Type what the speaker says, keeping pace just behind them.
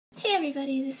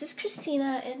everybody, this is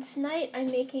Christina, and tonight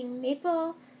I'm making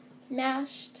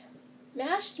mashed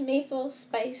maple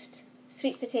spiced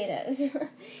sweet potatoes.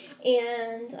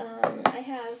 And I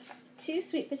have two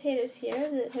sweet potatoes here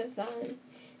that have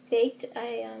baked.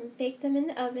 I baked them in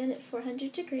the oven at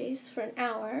 400 degrees for an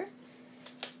hour,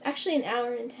 actually an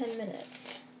hour and 10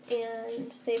 minutes.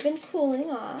 And they've been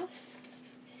cooling off,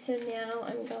 so now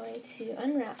I'm going to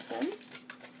unwrap them.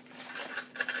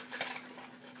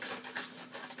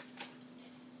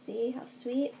 See how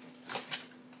sweet.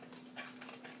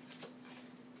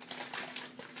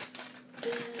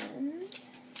 And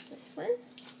this one.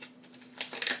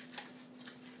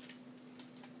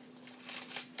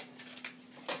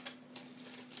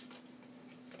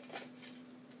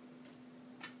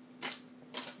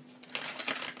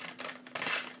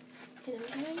 And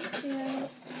I'm going to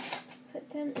put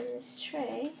them in this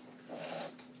tray.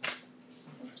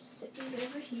 I'll sit these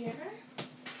over here.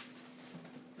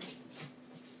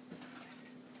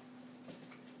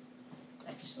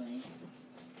 Actually,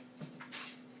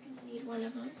 I'm going to need one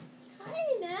of them. Hi,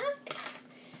 Mac!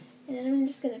 And then I'm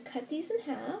just going to cut these in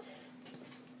half.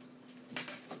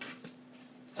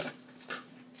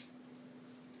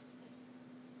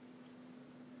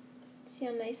 See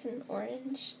how nice and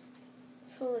orange,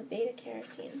 full of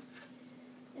beta-carotene.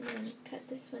 And then cut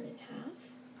this one in half.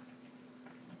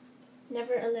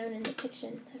 Never alone in the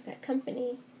kitchen. I've got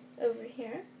company over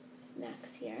here.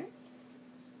 Mac's here.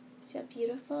 See how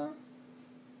beautiful?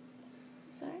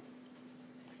 Sorry.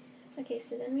 Okay,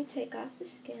 so then we take off the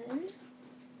skin.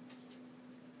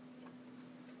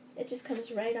 It just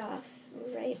comes right off,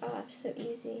 so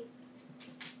easy.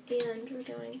 And we're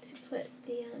going to put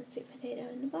the sweet potato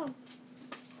in the bowl.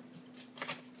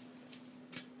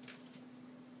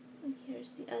 And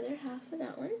here's the other half of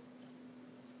that one.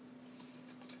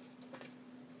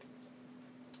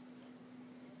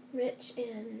 Rich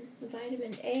in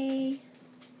vitamin A,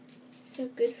 so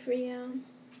good for you.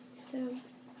 So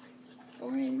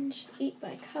orange, eat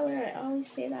by color, I always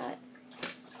say that.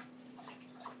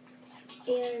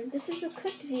 And this is a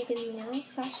cooked vegan meal.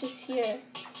 Sasha's here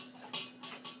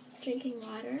drinking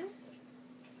water.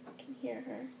 You can hear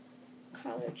her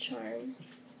collar charm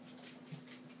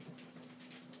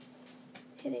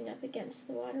hitting up against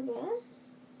the water bowl.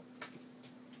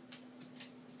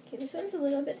 Okay, this one's a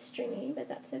little bit stringy, but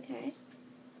that's okay.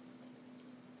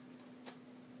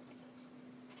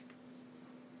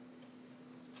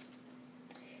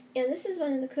 And this is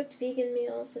one of the cooked vegan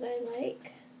meals that I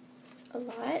like a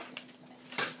lot.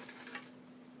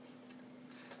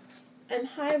 I'm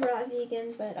high raw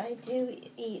vegan, but I do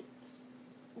eat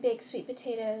baked sweet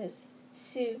potatoes,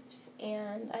 soups,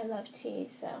 and I love tea,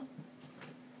 so.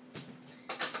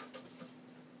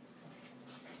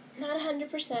 Not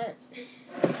 100%.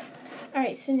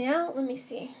 Alright, so now, let me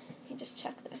see. Let me just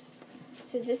check this.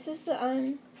 So this is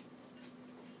the,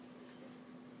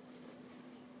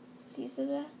 these are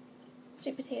the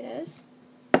sweet potatoes,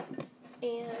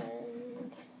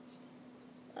 and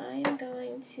what I'm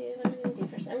going to do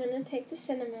first, I'm going to take the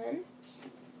cinnamon,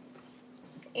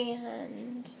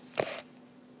 and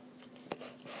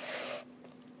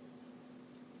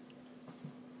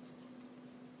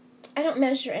I don't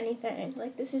measure anything,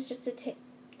 like this is just to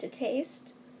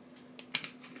taste,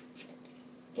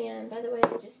 and by the way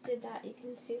I just did that, you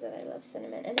can see that I love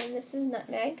cinnamon, and then this is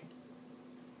nutmeg.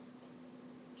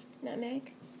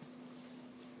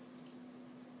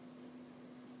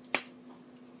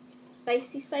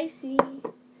 Spicy, spicy.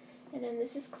 And then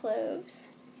this is cloves,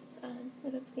 a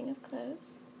little thing of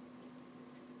cloves.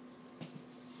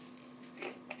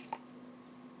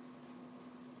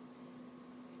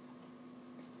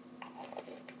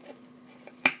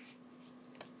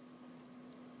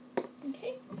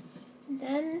 Okay, and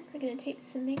then we're going to take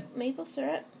some maple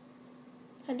syrup,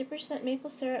 100%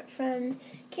 maple syrup from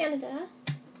Canada,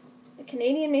 the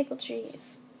Canadian maple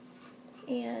trees,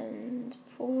 and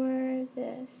pour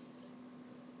this.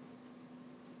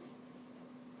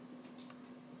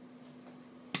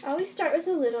 Always start with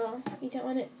a little. You don't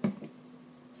want it,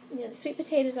 the sweet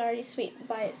potato is already sweet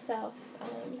by itself.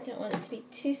 You don't want it to be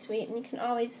too sweet, and you can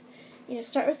always,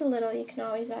 start with a little. You can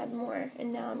always add more.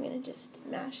 And now I'm going to just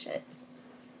mash it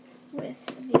with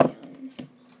the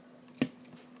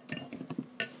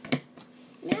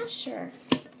masher.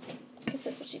 I guess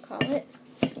that's what you call it.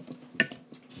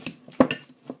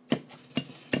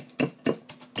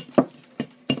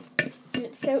 And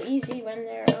it's so easy when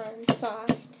they're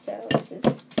soft, so this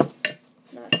is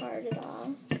not hard at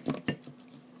all.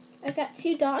 I've got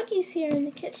two doggies here in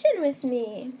the kitchen with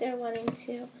me. They're wanting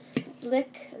to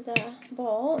lick the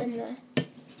bowl and I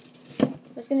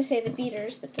was going to say the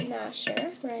beaters, but the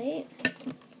masher, right?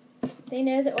 they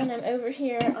know that when I'm over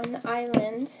here on the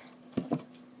island, I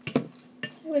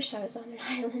wish I was on an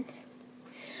island.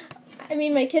 I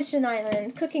mean my kitchen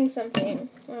island, cooking something.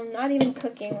 Well, I'm not even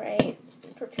cooking, right?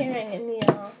 Preparing a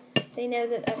meal. They know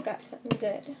that I've got something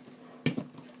good.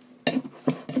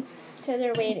 So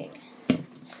they're waiting.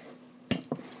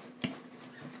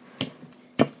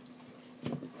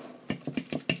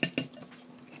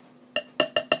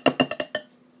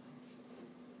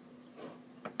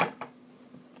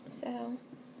 So,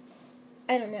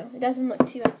 I don't know. It doesn't look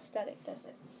too aesthetic, does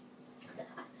it?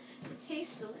 It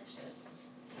tastes delicious.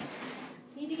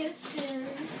 Need to get a spoon,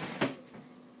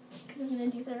 because I'm going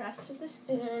to do the rest of the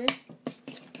spoon.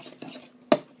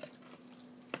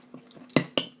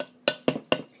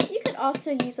 You could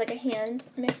also use like a hand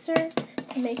mixer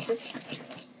to make this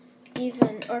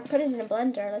even, or put it in a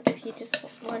blender, like if you just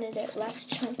wanted it less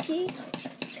chunky,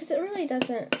 because it really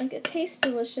doesn't, like it tastes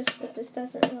delicious, but this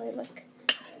doesn't really look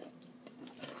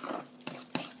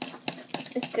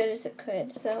as good as it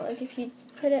could. So like if you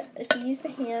use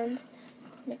the hand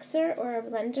mixer or a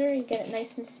blender, you get it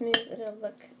nice and smooth, it'll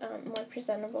look more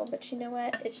presentable. But you know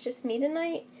what, it's just me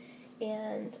tonight,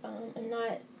 and I'm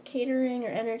not catering or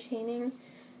entertaining,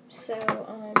 so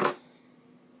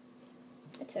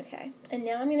it's okay. And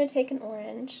now I'm going to take an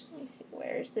orange. Let me see,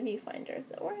 where's the viewfinder?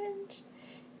 The orange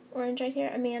right here,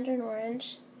 a mandarin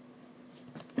orange.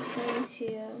 I'm going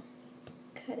to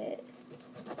cut it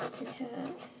in half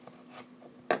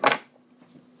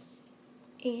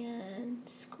and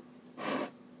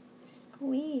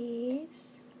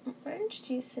squeeze orange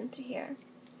juice into here.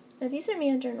 Now these are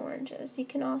mandarin oranges. You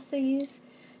can also use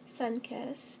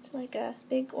sun-kissed, like a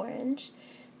big orange,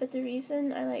 but the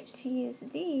reason I like to use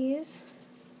these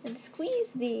and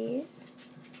squeeze these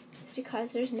is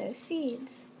because there's no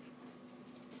seeds.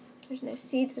 There's no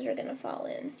seeds that are going to fall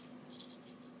in.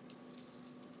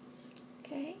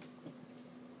 Okay?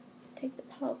 Take the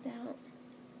pulp out.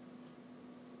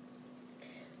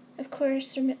 Of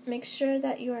course, make sure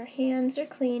that your hands are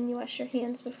clean. You wash your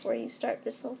hands before you start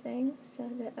this whole thing, so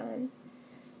that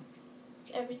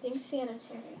everything's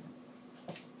sanitary.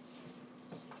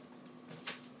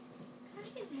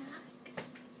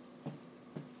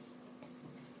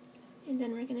 And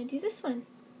then we're going to do this one.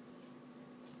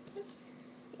 Oops.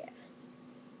 Yeah.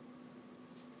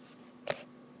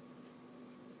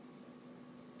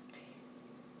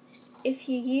 If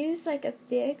you use like a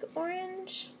big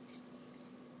orange,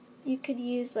 you could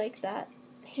use like that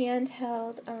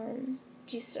handheld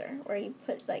juicer, where you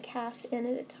put like half in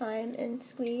at a time and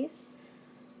squeeze.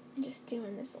 I'm just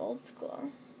doing this old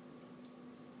school.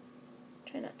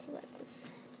 Try not to let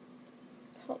this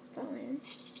pulp fall in.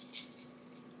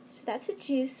 So that's a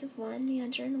juice of one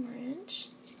mandarin orange,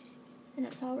 and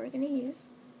that's all we're going to use.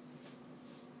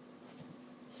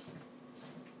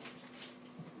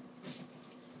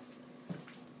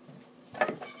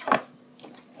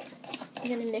 I'm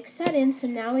going to mix that in, so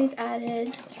now we've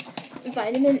added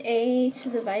vitamin A to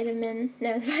the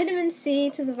vitamin C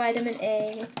to the vitamin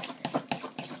A.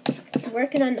 I'm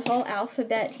working on the whole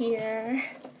alphabet here.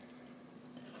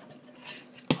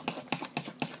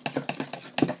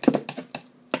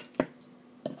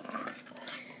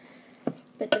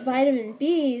 But the vitamin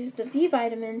B's, the B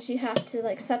vitamins, you have to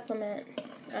like supplement.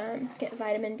 Get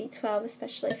vitamin B12,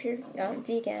 especially if you're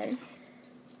vegan.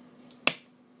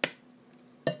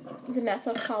 The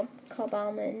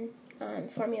methylcobalamin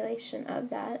formulation of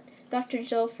that. Dr.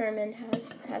 Joel Furman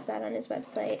has that on his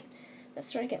website.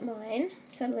 That's where I get mine,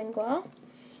 sublingual.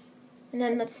 And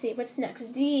then let's see, what's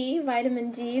next? D,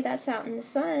 vitamin D, that's out in the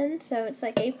sun, so it's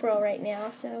like April right now,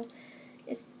 so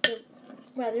the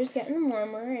weather's getting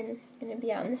warmer and going to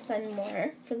be out in the sun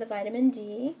more for the vitamin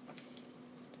D.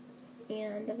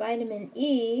 And the vitamin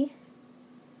E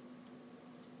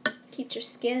keeps your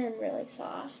skin really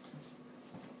soft.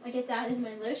 I get that in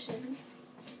my lotions.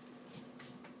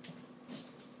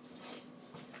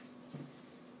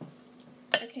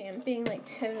 Okay, I'm being like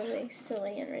totally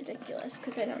silly and ridiculous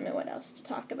because I don't know what else to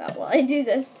talk about while I do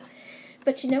this.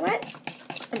 But you know what?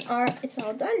 It's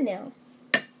all done now.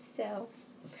 So,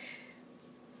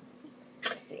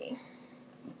 let's see.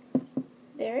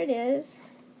 There it is.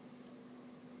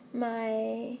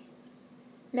 My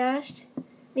mashed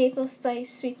maple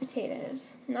spice sweet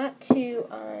potatoes. Not too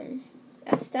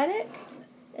aesthetic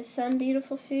as some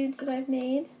beautiful foods that I've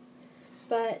made,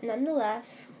 but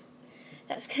nonetheless,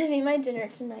 that's going to be my dinner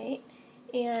tonight.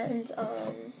 And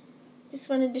just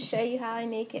wanted to show you how I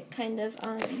make it kind of,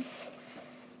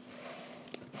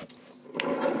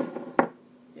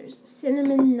 there's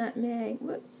cinnamon, nutmeg,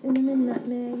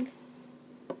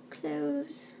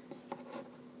 cloves,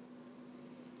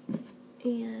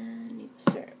 and maple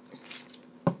syrup.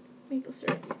 maple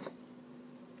syrup.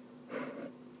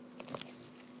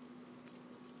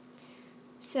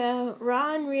 So,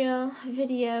 raw and real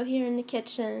video here in the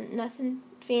kitchen. Nothing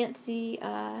fancy.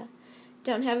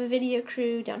 Don't have a video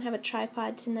crew. Don't have a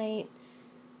tripod tonight.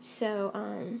 So,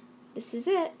 this is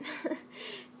it.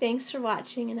 Thanks for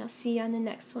watching, and I'll see you on the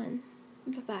next one.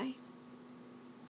 Bye-bye.